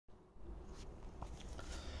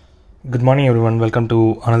Good morning, everyone. Welcome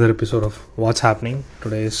to another episode of What's Happening.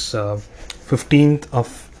 Today is 15th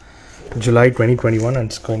of July 2021, and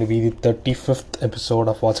it's going to be the 35th episode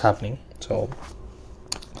of What's Happening. So,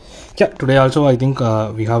 today also I think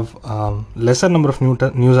we have lesser number of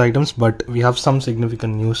news items, but we have some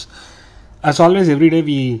significant news. As always, every day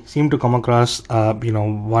we seem to come across,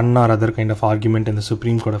 one or other kind of argument in the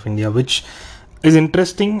Supreme Court of India, which is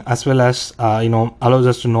interesting as well as, allows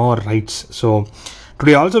us to know our rights. So,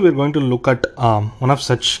 today also we're going to look at one of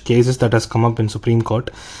such cases that has come up in Supreme Court.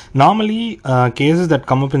 Normally, cases that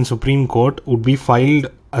come up in Supreme Court would be filed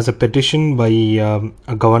as a petition by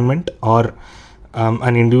a government or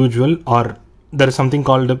an individual, or there is something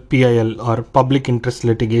called a PIL or public interest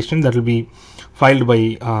litigation that will be filed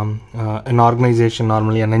by an organization,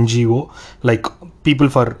 normally an NGO, like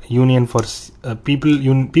People's Union for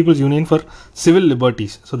Civil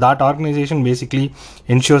Liberties. So that organization basically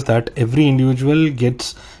ensures that every individual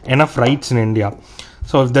gets enough rights in India.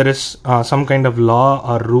 So if there is some kind of law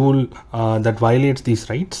or rule that violates these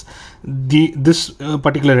rights, this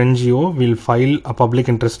particular NGO will file a public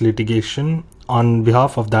interest litigation on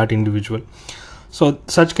behalf of that individual. So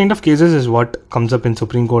such kind of cases is what comes up in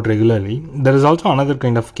Supreme Court regularly. There is also another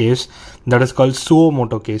kind of case that is called suo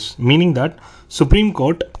motu case, meaning that Supreme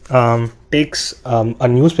Court takes a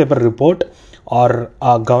newspaper report or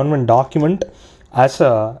a government document as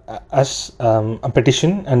a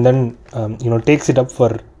petition, and then takes it up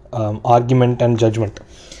for argument and judgment.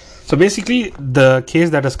 So basically, the case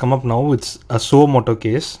that has come up now, it's a suo motu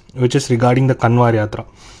case, which is regarding the Kanwar Yatra.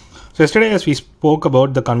 So yesterday, as we spoke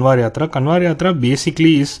about the Kanwar Yatra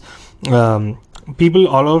basically is people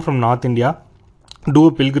all over from North India do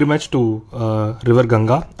a pilgrimage to River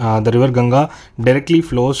Ganga. The River Ganga directly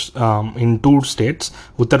flows in two states,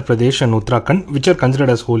 Uttar Pradesh and Uttarakhand, which are considered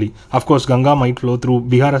as holy. Of course, Ganga might flow through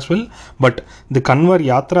Bihar as well, but the Kanwar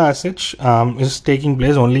Yatra as such is taking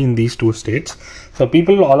place only in these two states. So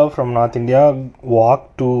people all over from North India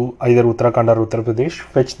walk to either Uttarakhand or Uttar Pradesh,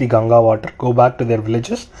 fetch the Ganga water, go back to their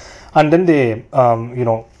villages, and then they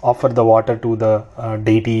offer the water to the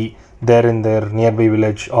deity there in their nearby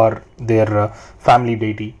village or their family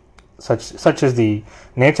deity. Such is the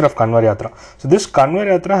nature of Kanwar Yatra. So this Kanwar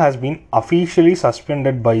Yatra has been officially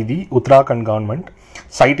suspended by the Uttarakhand government,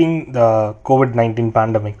 citing the COVID-19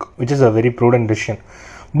 pandemic, which is a very prudent decision.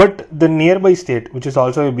 But the nearby state, which is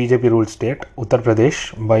also a BJP ruled state, Uttar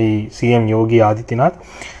Pradesh, by CM Yogi Adityanath,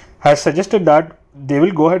 has suggested that they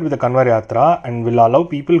will go ahead with the Kanwar Yatra and will allow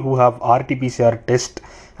people who have RT-PCR test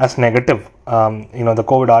as negative, the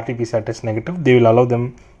COVID RT-PCR test negative, they will allow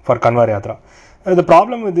them for Kanwar Yatra. The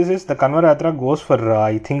problem with this is the Kanwar Yatra goes for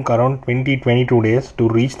I think around 20-22 days to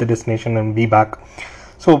reach the destination and be back.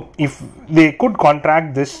 So if they could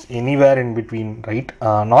contract this anywhere in between, right,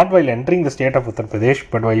 not while entering the state of Uttar Pradesh,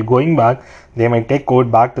 but while going back, they might take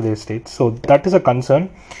COVID back to their state. So that is a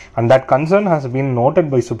concern, and that concern has been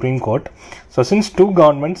noted by Supreme Court. So since two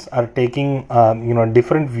governments are taking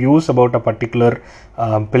different views about a particular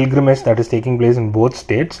pilgrimage that is taking place in both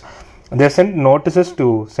states, they sent notices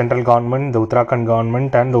to central government, the Uttarakhand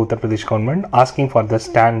government and the Uttar Pradesh government, asking for the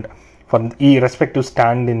stand, for the respective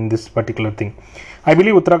stand in this particular thing. I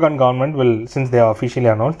believe Uttarakhand government will, since they have officially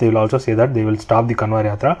announced, they will also say that they will stop the Kanwar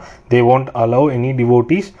Yatra. They won't allow any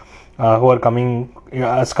devotees who are coming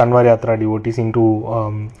as Kanwar Yatra devotees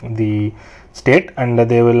into the state, and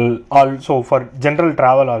they will also, for general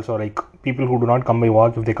travel also, like people who do not come by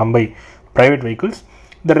walk, if they come by private vehicles,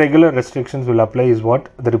 the regular restrictions will apply, is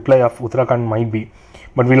what the reply of Uttarakhand might be.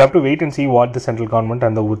 But we'll have to wait and see what the central government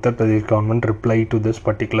and the Uttar Pradesh government reply to this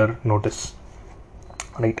particular notice.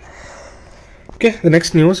 Right. Okay, the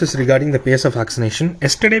next news is regarding the pace of vaccination.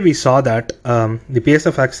 Yesterday we saw that the pace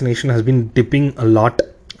of vaccination has been dipping a lot,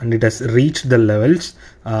 and it has reached the levels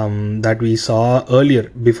that we saw earlier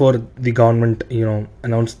before the government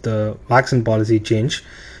announced the vaccine policy change.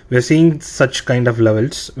 We are seeing such kind of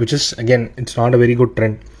levels, which is, again, it's not a very good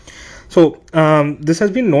trend. So this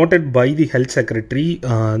has been noted by the health secretary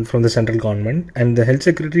from the central government, and the health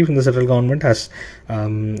secretary from the central government has,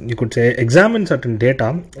 you could say, examined certain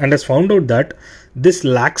data and has found out that this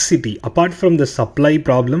laxity, apart from the supply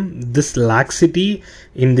problem, this laxity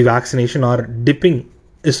in the vaccination or dipping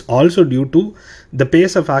is also due to the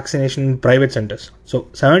pace of vaccination in private centers. So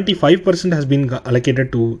 75% has been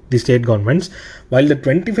allocated to the state governments, while the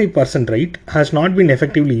 25% rate has not been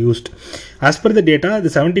effectively used. As per the data, the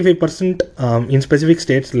 75% in specific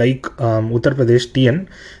states like Uttar Pradesh, TN,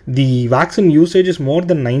 the vaccine usage is more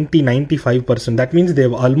than 95%. That means they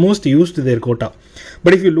have almost used their quota.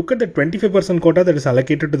 But if you look at the 25% quota that is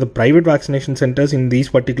allocated to the private vaccination centers in these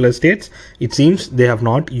particular states, it seems they have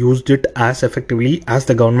not used it as effectively as the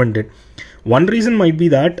the government did. One reason might be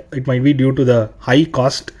that it might be due to the high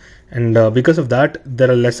cost, and because of that, there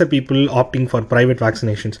are lesser people opting for private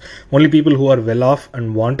vaccinations. Only people who are well off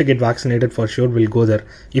and want to get vaccinated for sure will go there.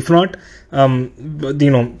 If not,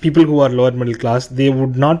 people who are lower middle class, they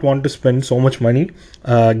would not want to spend so much money.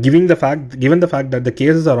 Given the fact that the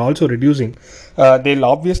cases are also reducing, they'll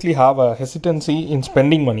obviously have a hesitancy in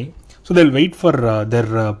spending money. So they'll wait for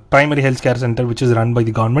their primary healthcare center, which is run by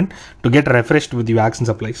the government, to get refreshed with the vaccine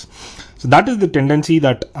supplies. So that is the tendency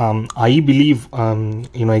that I believe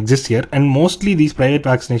exists here. And mostly these private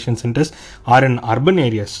vaccination centers are in urban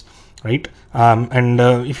areas, right?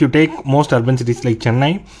 If you take most urban cities like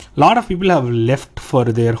Chennai, a lot of people have left for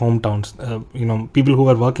their hometowns. People who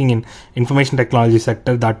are working in information technology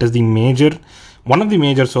sector, that is one of the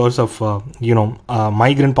major source of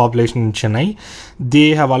migrant population in Chennai. They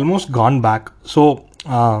have almost gone back. So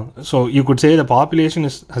you could say the population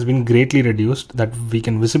has been greatly reduced, that we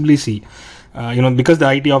can visibly see. Because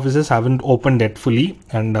the IT offices haven't opened yet fully,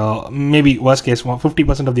 and maybe worst case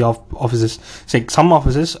 50% of the offices, say some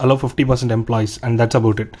offices allow 50% employees, and that's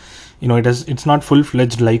about it. It's not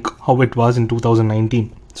full-fledged like how it was in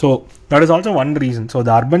 2019. So that is also one reason. So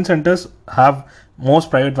the urban centers have most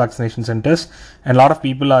private vaccination centers, and a lot of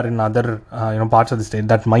people are in other parts of the state.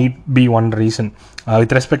 That might be one reason.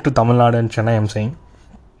 With respect to Tamil Nadu and Chennai, I'm saying.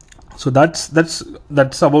 So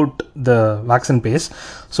that's about the vaccine pace.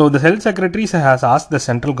 So the health secretary has asked the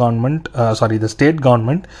the state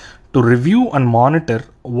government to review and monitor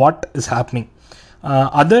what is happening.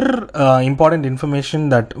 Other important information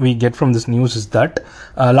that we get from this news is that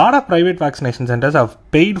a lot of private vaccination centers have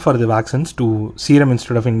paid for the vaccines to Serum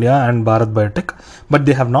Institute of India and Bharat Biotech, but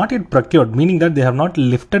they have not yet procured, meaning that they have not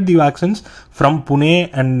lifted the vaccines from Pune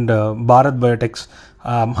and Bharat Biotech's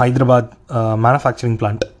Hyderabad manufacturing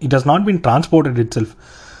plant. It has not been transported itself.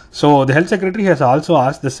 So the health secretary has also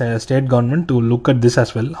asked the state government to look at this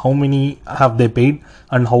as well. How many have they paid,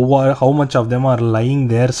 and how much of them are lying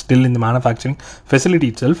there still in the manufacturing facility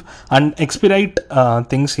itself, and expedite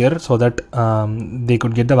things here so that they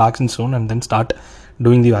could get the vaccine soon and then start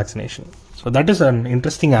doing the vaccination. So that is an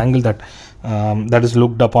interesting angle that is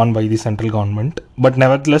looked upon by the central government. But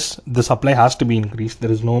nevertheless, the supply has to be increased.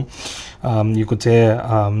 There is no, you could say,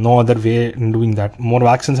 no other way in doing that. More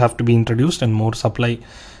vaccines have to be introduced, and more supply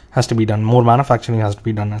has to be done. More manufacturing has to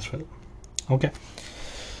be done as well. Okay.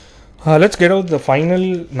 Let's get out the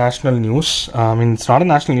final national news. It's not a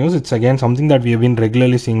national news. It's again something that we have been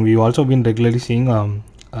regularly seeing. We've also been regularly seeing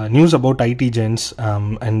news about IT giants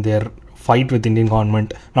and their fight with Indian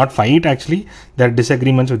government. Not fight, actually. Their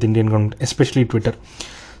disagreements with Indian government, especially Twitter.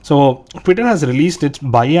 So Twitter has released its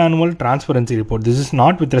biannual transparency report. This is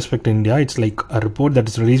not with respect to India. It's like a report that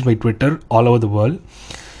is released by Twitter all over the world.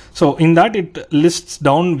 So in that, it lists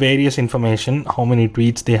down various information, how many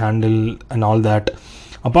tweets they handle and all that.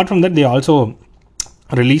 Apart from that, they also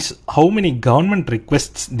release how many government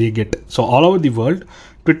requests they get. So all over the world,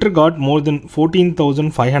 Twitter got more than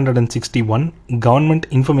 14,561 government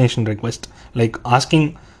information requests, like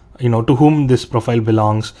asking, to whom this profile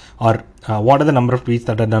belongs, or what are the number of tweets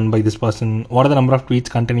that are done by this person, what are the number of tweets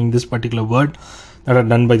containing this particular word that are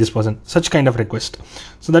done by this person, such kind of request.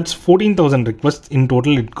 So that's 14,000 requests in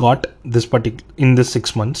total it got in this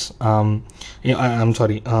 6 months. I'm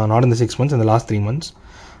sorry, not in the 6 months, in the last 3 months.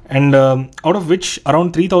 And out of which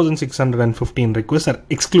around 3,615 requests are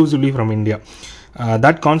exclusively from India.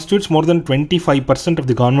 That constitutes more than 25% of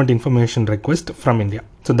the government information request from India.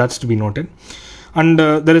 So that's to be noted. And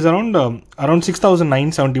there is around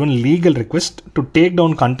 6,971 legal requests to take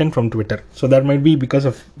down content from Twitter. So that might be because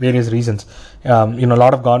of various reasons. A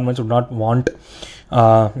lot of governments would not want,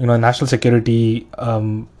 national security,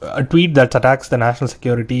 a tweet that attacks the national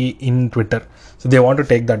security in Twitter. So they want to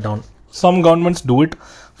take that down. Some governments do it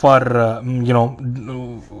for,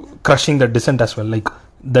 crushing the dissent as well. Like,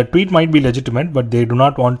 the tweet might be legitimate, but they do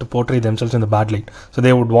not want to portray themselves in the bad light. So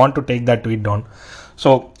they would want to take that tweet down.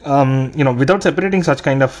 So, without separating such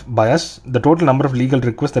kind of bias, the total number of legal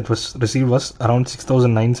requests that was received was around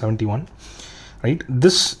 6,971, right?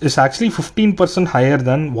 This is actually 15% higher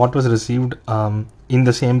than what was received in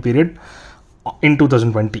the same period in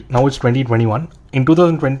 2020. Now it's 2021. In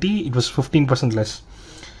 2020, it was 15% less.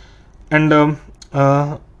 And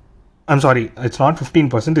I'm sorry, it's not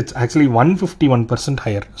 15%, it's actually 151%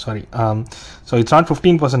 higher. Sorry. So it's not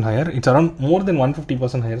 15% higher, it's around more than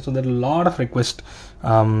 150% higher. So there are a lot of requests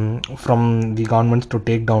from the governments to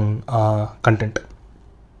take down content.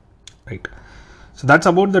 Right. So that's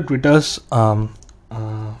about the Twitter's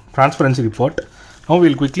transparency report. Now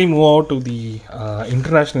we'll quickly move out to the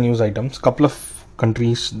international news items, couple of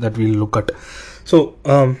countries that we'll look at. So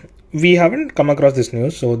we haven't come across this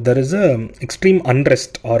news. So there is a extreme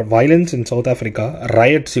unrest or violence in South Africa,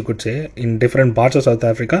 riots you could say, in different parts of South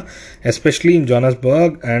Africa, especially in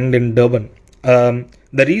Johannesburg and in Durban.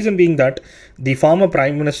 The reason being that the former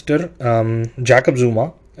Prime Minister Jacob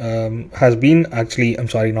Zuma has been actually, I'm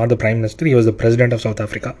sorry, not the Prime Minister, he was the President of South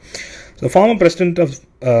Africa. So, former President of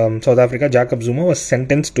South Africa, Jacob Zuma, was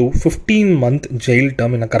sentenced to 15-month jail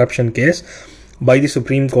term in a corruption case by the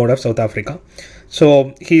Supreme Court of South Africa.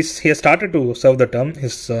 So he has started to serve the term.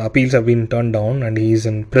 His appeals have been turned down, and he is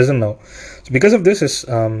in prison now. So because of this, his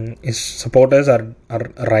supporters are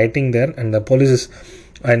rioting there, and the police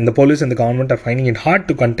and the government are finding it hard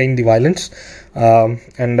to contain the violence.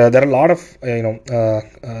 And there are a lot of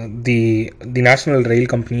the National Rail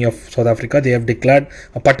Company of South Africa. They have declared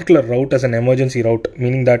a particular route as an emergency route,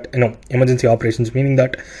 meaning that emergency operations, meaning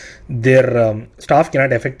that their staff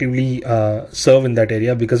cannot effectively serve in that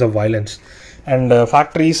area because of violence. And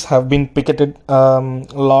factories have been picketed. A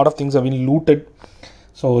lot of things have been looted.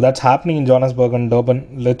 So that's happening in Johannesburg and Durban.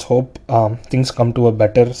 Let's hope things come to a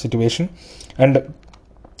better situation. And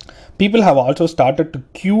people have also started to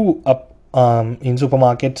queue up in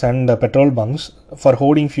supermarkets and petrol bunks for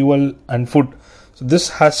hoarding fuel and food. So this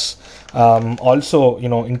has also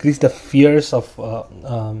increased the fears of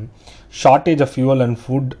shortage of fuel and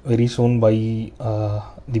food very soon by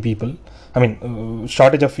the people. I mean,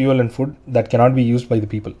 shortage of fuel and food that cannot be used by the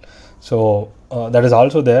people. So that is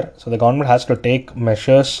also there. So the government has to take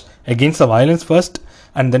measures against the violence first,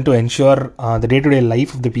 and then to ensure the day-to-day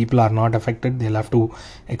life of the people are not affected, they'll have to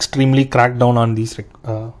extremely crack down on these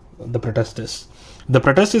the protesters. The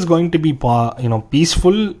protest is going to be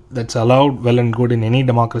peaceful. That's allowed, well and good in any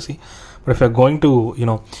democracy. But if you're going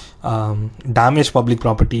to damage public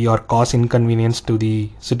property or cause inconvenience to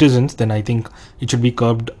the citizens, then I think it should be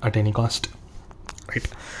curbed at any cost. Right.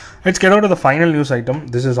 Let's get out of the final news item.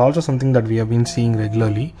 This is also something that we have been seeing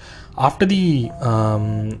regularly. After the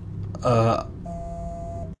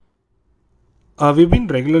we've been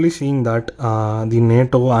regularly seeing that the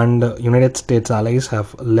NATO and United States allies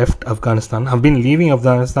have left Afghanistan, have been leaving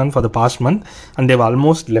Afghanistan for the past month, and they've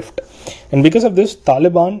almost left. And because of this,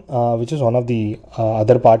 Taliban, which is one of the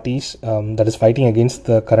other parties that is fighting against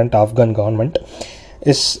the current Afghan government,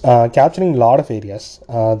 is capturing a lot of areas.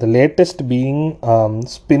 The latest being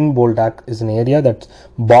Spin Boldak is an area that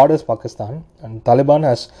borders Pakistan, and Taliban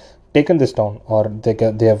has taken this town, or they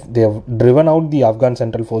have driven out the Afghan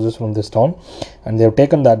Central Forces from this town, and they have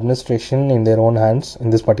taken the administration in their own hands in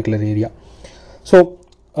this particular area. So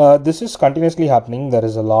this is continuously happening. There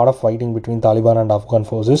is a lot of fighting between Taliban and Afghan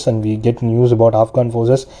forces, and we get news about Afghan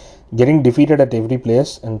forces getting defeated at every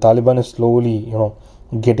place, and Taliban is slowly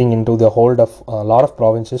getting into the hold of a lot of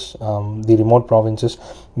provinces, the remote provinces,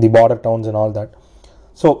 the border towns and all that.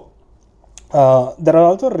 So there are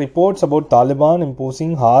also reports about Taliban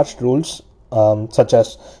imposing harsh rules, such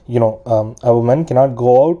as a woman cannot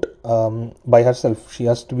go out by herself. She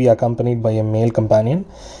has to be accompanied by a male companion,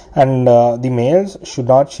 and the males should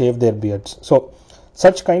not shave their beards. So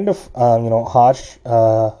such kind of harsh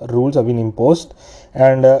rules have been imposed,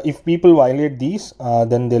 and if people violate these,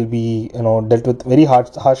 then they'll be dealt with very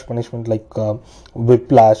harsh punishment like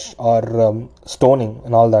whiplash or stoning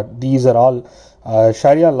and all that. These are all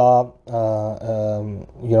Sharia law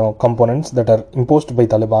components that are imposed by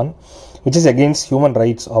Taliban, which is against human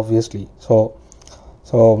rights, obviously. So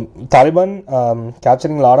Taliban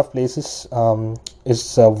capturing a lot of places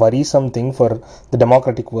is a worrisome thing for the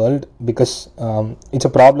democratic world, because it's a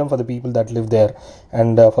problem for the people that live there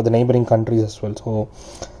and for the neighboring countries as well.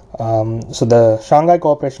 So the Shanghai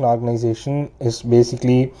Cooperation Organization is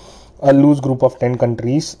basically a loose group of 10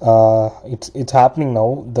 countries. It's happening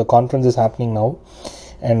now. The conference is happening now,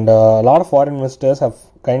 and a lot of foreign investors have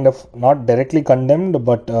kind of not directly condemned,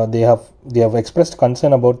 but they have expressed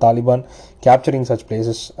concern about Taliban capturing such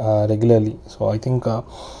places regularly. So I think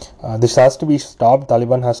this has to be stopped.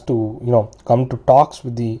 Taliban has to come to talks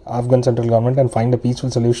with the Afghan central government and find a peaceful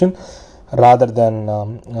solution, rather than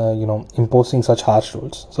imposing such harsh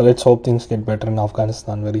rules. So let's hope things get better in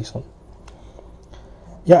Afghanistan very soon.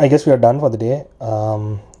 Yeah, I guess we are done for the day.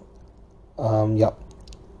 Yeah,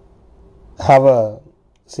 have a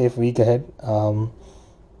safe week ahead.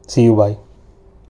 See you. Bye.